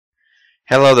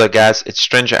Hello there guys, it's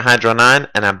Stranger Hydro 9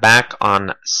 and I'm back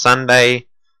on Sunday.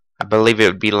 I believe it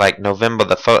would be like November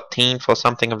the 13th or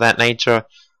something of that nature.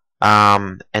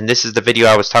 And this is the video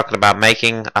I was talking about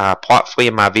making, part 3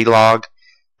 of my vlog.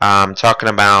 Talking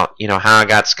about, how I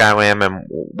got Skyrim and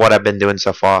what I've been doing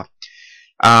so far.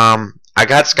 I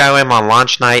got Skyrim on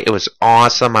launch night. It was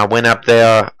awesome. I went up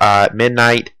there at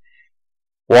midnight,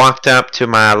 walked up to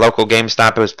my local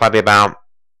GameStop. It was probably about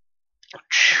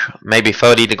maybe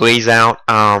 30 degrees out,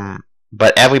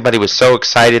 but everybody was so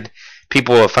excited.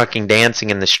 People were fucking dancing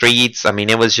in the streets. I mean,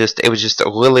 it was just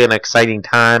really an exciting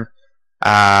time.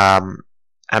 I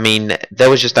mean, there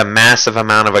was just a massive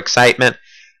amount of excitement.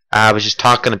 I was just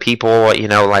talking to people,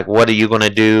 like, what are you gonna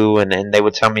do? And they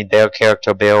would tell me their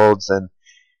character builds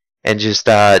and just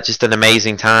an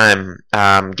amazing time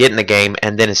getting the game.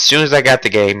 And then as soon as I got the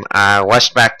game, I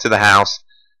rushed back to the house.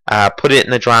 Put it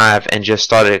in the drive and just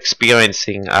started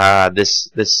experiencing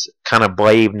this kind of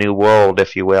brave new world,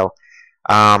 if you will.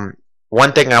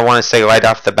 One thing I want to say right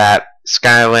off the bat: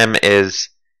 Skyrim is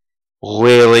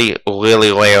really,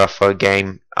 really rare for a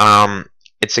game.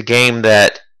 It's a game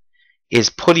that is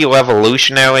pretty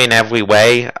revolutionary in every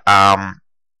way.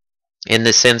 In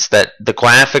the sense that the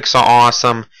graphics are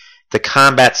awesome, the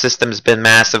combat system's been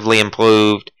massively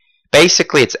improved.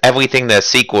 Basically, it's everything that a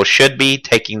sequel should be,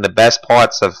 taking the best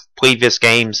parts of previous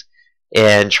games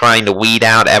and trying to weed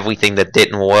out everything that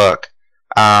didn't work.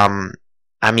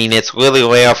 I mean, it's really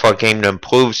rare for a game to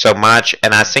improve so much,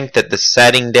 and I think that the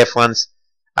setting difference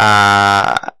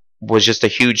was just a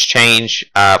huge change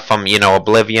from,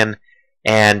 Oblivion,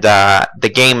 and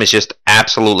the game is just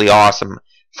absolutely awesome.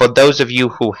 For those of you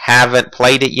who haven't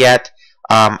played it yet,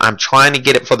 I'm trying to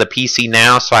get it for the PC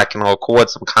now so I can record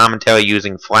some commentary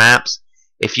using flaps.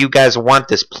 If you guys want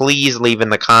this, please leave in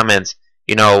the comments,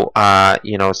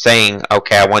 saying,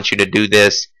 okay, I want you to do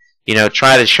this.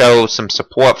 Try to show some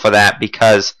support for that,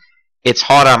 because it's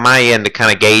hard on my end to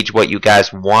kind of gauge what you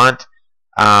guys want.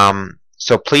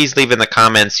 So please leave in the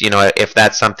comments, if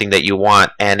that's something that you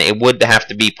want. And it would have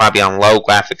to be probably on low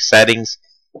graphics settings,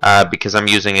 because I'm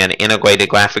using an integrated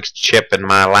graphics chip in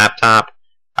my laptop.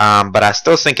 But I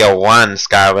still think it'll run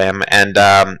Skyrim. And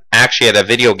actually, at a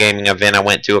video gaming event I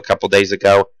went to a couple days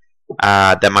ago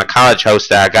that my college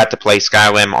hosted, I got to play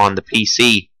Skyrim on the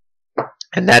PC.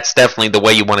 And that's definitely the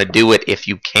way you want to do it if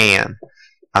you can,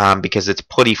 because it's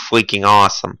pretty freaking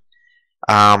awesome.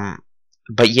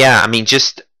 But yeah, I mean,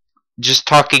 just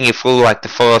talking you through like the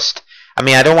first. I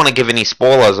mean, I don't want to give any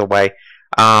spoilers away,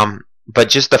 but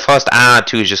just the first hour or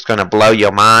two is just going to blow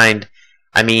your mind.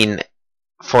 I mean,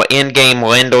 for in-game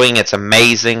rendering, it's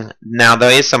amazing. Now, there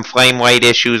is some frame rate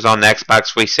issues on the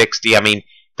Xbox 360. I mean,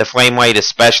 the frame rate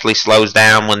especially slows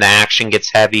down when the action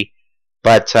gets heavy.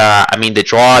 But, I mean, the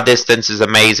draw distance is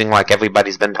amazing, like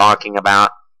everybody's been talking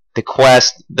about. The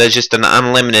quest, there's just an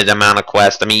unlimited amount of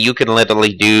quests. I mean, you can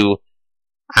literally do,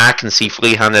 I can see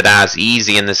 300 hours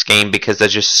easy in this game, because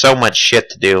there's just so much shit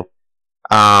to do.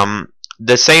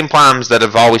 The same problems that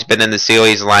have always been in the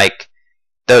series, like,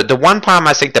 the one problem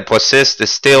I think that persists is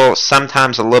still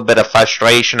sometimes a little bit of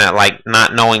frustration at like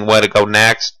not knowing where to go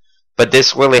next. But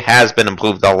this really has been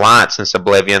improved a lot since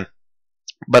Oblivion.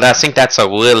 But I think that's a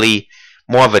really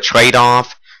more of a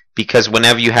trade-off, because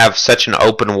whenever you have such an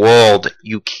open world,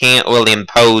 you can't really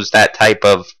impose that type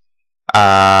of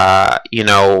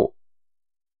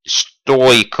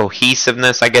story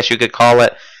cohesiveness, I guess you could call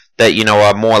it, that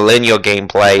a more linear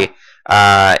gameplay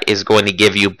is going to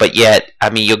give you. But yet, I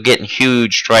mean, you're getting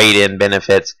huge trade-in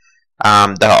benefits.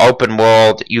 The open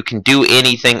world, you can do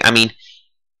anything. I mean,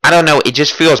 I don't know, it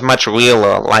just feels much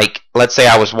realer. Like, let's say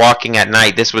I was walking at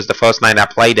night. This was the first night I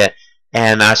played it,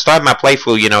 and I started my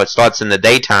playthrough, it starts in the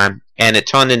daytime, and it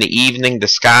turned into evening. The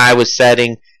sky was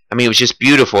setting. I mean, it was just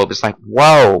beautiful. It was like,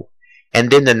 whoa. And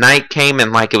then the night came,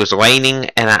 and like it was raining,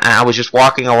 and I was just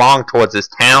walking along towards this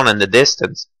town in the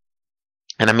distance.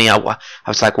 And I mean, I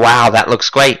was like, wow, that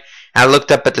looks great. And I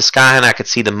looked up at the sky and I could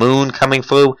see the moon coming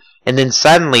through. And then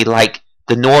suddenly, like,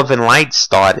 the northern lights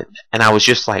started. And I was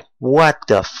just like, what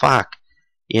the fuck?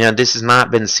 This has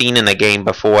not been seen in a game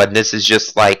before. And this is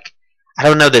just like, I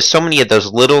don't know, there's so many of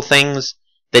those little things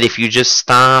that if you just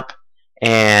stop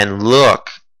and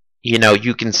look,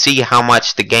 you can see how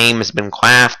much the game has been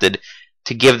crafted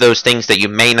to give those things that you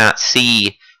may not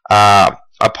see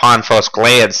upon first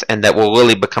glance, and that will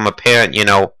really become apparent,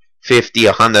 50,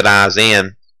 100 hours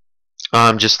in.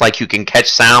 Just like you can catch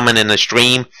salmon in a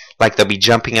stream, like they'll be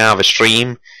jumping out of a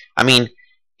stream. I mean,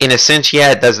 in a sense,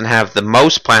 yeah, it doesn't have the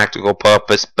most practical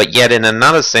purpose, but yet in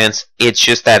another sense, it's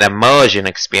just that immersion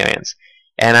experience.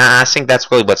 And I think that's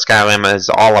really what Skyrim is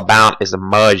all about, is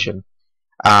immersion.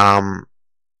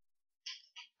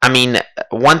 I mean,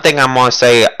 one thing I'm gonna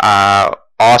say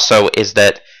also is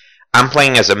that I'm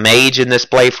playing as a mage in this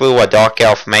playthrough, a dark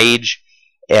elf mage,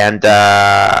 and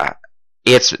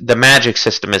it's the magic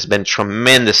system has been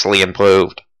tremendously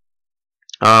improved.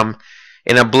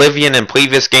 In Oblivion and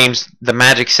previous games, the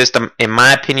magic system, in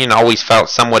my opinion, always felt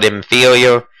somewhat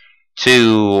inferior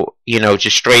to,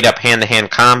 just straight up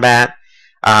hand-to-hand combat.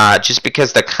 Just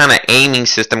because the kind of aiming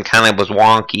system kind of was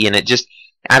wonky, and it just,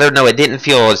 I don't know, it didn't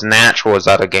feel as natural as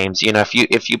other games.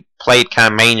 If you played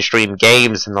kind of mainstream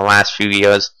games in the last few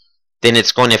years, then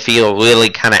it's going to feel really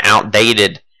kind of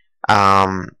outdated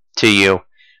to you.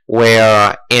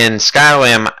 Where in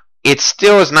Skyrim, it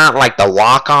still is not like the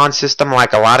lock-on system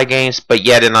like a lot of games, but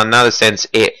yet in another sense,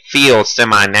 it feels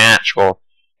semi-natural,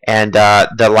 and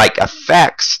the like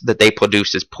effects that they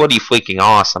produce is pretty freaking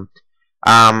awesome.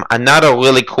 Another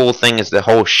really cool thing is the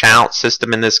whole shout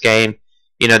system in this game.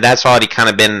 That's already kind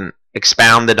of been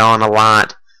expounded on a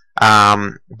lot.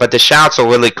 But the shouts are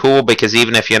really cool because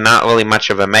even if you're not really much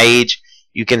of a mage,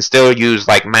 you can still use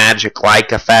like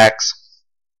magic-like effects.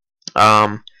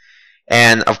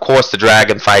 And of course the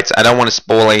dragon fights. I don't want to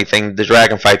spoil anything. The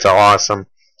dragon fights are awesome.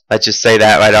 Let's just say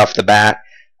that right off the bat.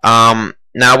 Now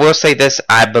I will say this.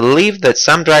 I believe that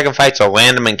some dragon fights are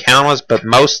random encounters, but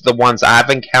most of the ones I've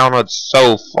encountered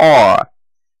so far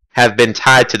have been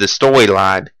tied to the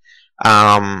storyline.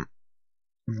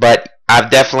 But I've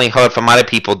definitely heard from other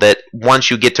people that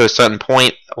once you get to a certain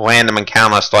point, random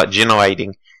encounters start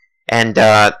generating. And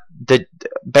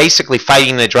basically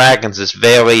fighting the dragons is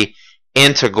very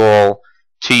integral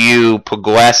to you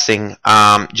progressing,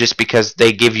 just because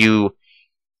they give you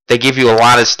a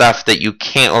lot of stuff that you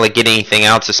can't really get anything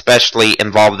else, especially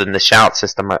involved in the shout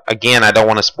system. Again, I don't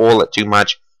want to spoil it too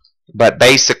much, but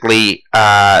basically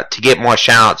to get more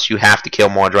shouts you have to kill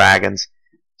more dragons.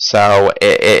 So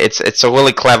it's a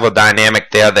really clever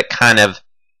dynamic there that kind of,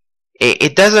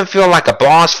 it doesn't feel like a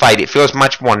boss fight. It feels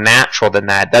much more natural than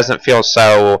that. It doesn't feel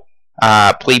so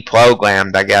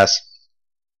pre-programmed, I guess.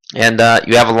 And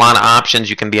you have a lot of options.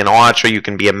 You can be an archer, you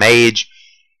can be a mage.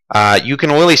 You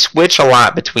can really switch a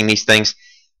lot between these things.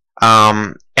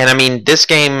 And I mean, this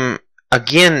game,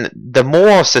 again, the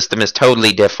moral system is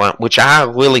totally different, which I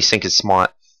really think is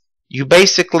smart. You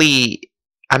basically,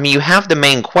 I mean, you have the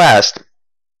main quest,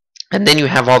 and then you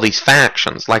have all these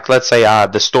factions. Like, let's say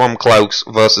the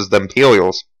Stormcloaks versus the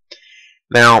Imperials.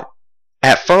 Now,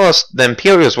 at first, the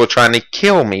Imperials were trying to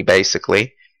kill me,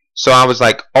 basically. So I was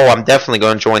like, oh, I'm definitely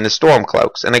going to join the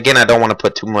Stormcloaks. And again, I don't want to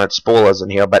put too much spoilers in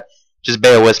here, but just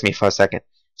bear with me for a second.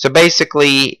 So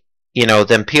basically,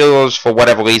 the Imperials, for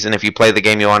whatever reason, if you play the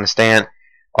game, you'll understand,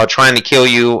 are trying to kill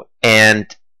you. And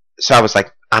so I was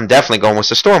like, I'm definitely going with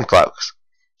the Stormcloaks.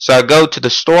 So I go to the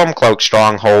Stormcloak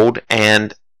stronghold,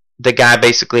 and the guy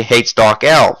basically hates Dark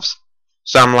Elves.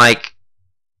 So I'm like,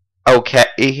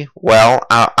 okay, well,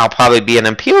 I'll probably be an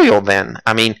Imperial then.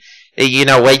 I mean,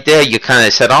 right there you kind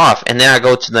of set off. And then I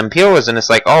go to the Imperials, and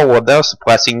it's like, oh, well, they're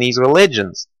suppressing these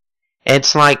religions. And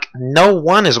it's like, no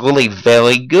one is really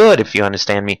very good, if you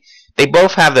understand me. They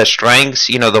both have their strengths.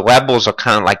 The rebels are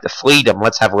kind of like the freedom.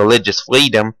 Let's have religious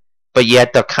freedom. But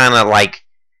yet they're kind of like,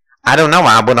 I don't know,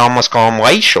 I would almost call them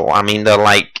racial. I mean, they're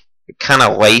like kind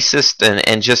of racist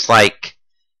and just like,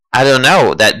 I don't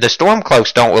know, that the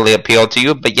Stormcloaks don't really appeal to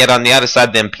you. But yet on the other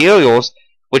side, the Imperials,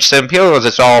 which the Imperials,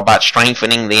 it's all about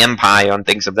strengthening the Empire and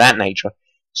things of that nature.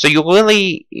 So you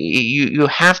really, you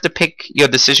have to pick your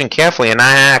decision carefully, and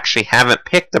I actually haven't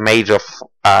picked a major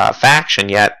faction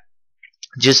yet,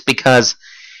 just because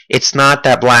it's not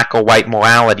that black or white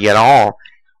morality at all,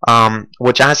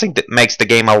 which I think that makes the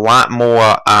game a lot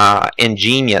more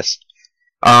ingenious.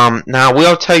 Now, I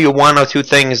will tell you one or two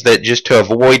things that just to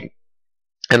avoid,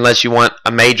 unless you want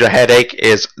a major headache,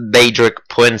 is Daedric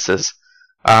princes.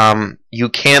 You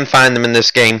can find them in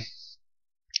this game.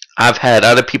 I've had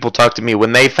other people talk to me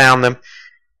when they found them,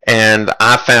 and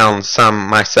I found some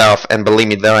myself, and believe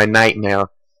me, they're a nightmare.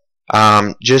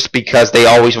 Just because they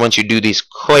always want you to do these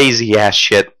crazy ass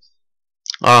shit.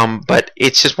 But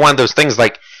it's just one of those things,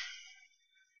 like,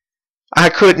 I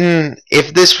couldn't,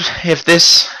 if this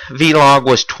vlog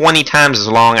was 20 times as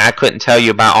long, I couldn't tell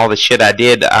you about all the shit I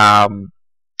did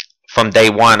from day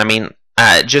one. I mean,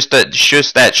 just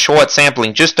that short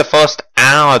sampling, just the first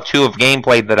hour or two of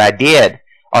gameplay that I did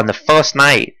on the first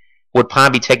night would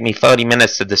probably take me 30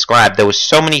 minutes to describe. There was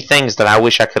so many things that I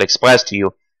wish I could express to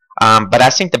you. But I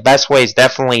think the best way is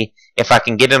definitely if I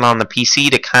can get it on the PC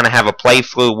to kind of have a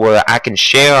playthrough where I can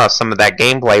share some of that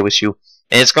gameplay with you.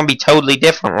 And it's going to be totally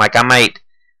different. Like, I might,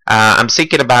 I'm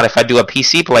thinking about if I do a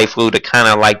PC playthrough to kind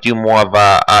of like do more of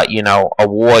a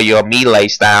warrior melee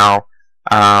style,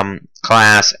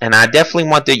 class, and I definitely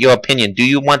want your opinion. Do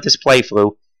you want this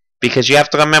playthrough? Because you have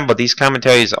to remember, these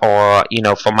commentaries are,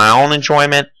 for my own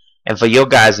enjoyment and for your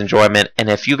guys' enjoyment. And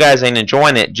if you guys ain't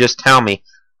enjoying it, just tell me.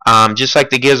 Just like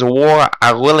the Gears of War,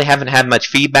 I really haven't had much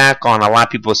feedback on a lot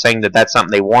of people saying that that's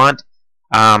something they want.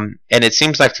 And it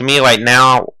seems like to me right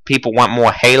now, people want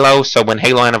more Halo. So when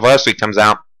Halo Anniversary comes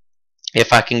out,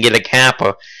 if I can get a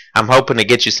capper, I'm hoping to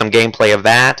get you some gameplay of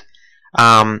that.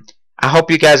 I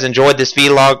hope you guys enjoyed this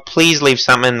vlog. Please leave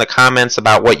something in the comments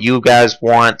about what you guys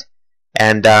want.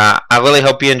 And I really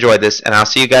hope you enjoyed this. And I'll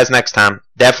see you guys next time.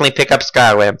 Definitely pick up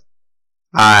Skyrim.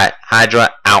 Alright,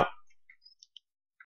 Hydra out.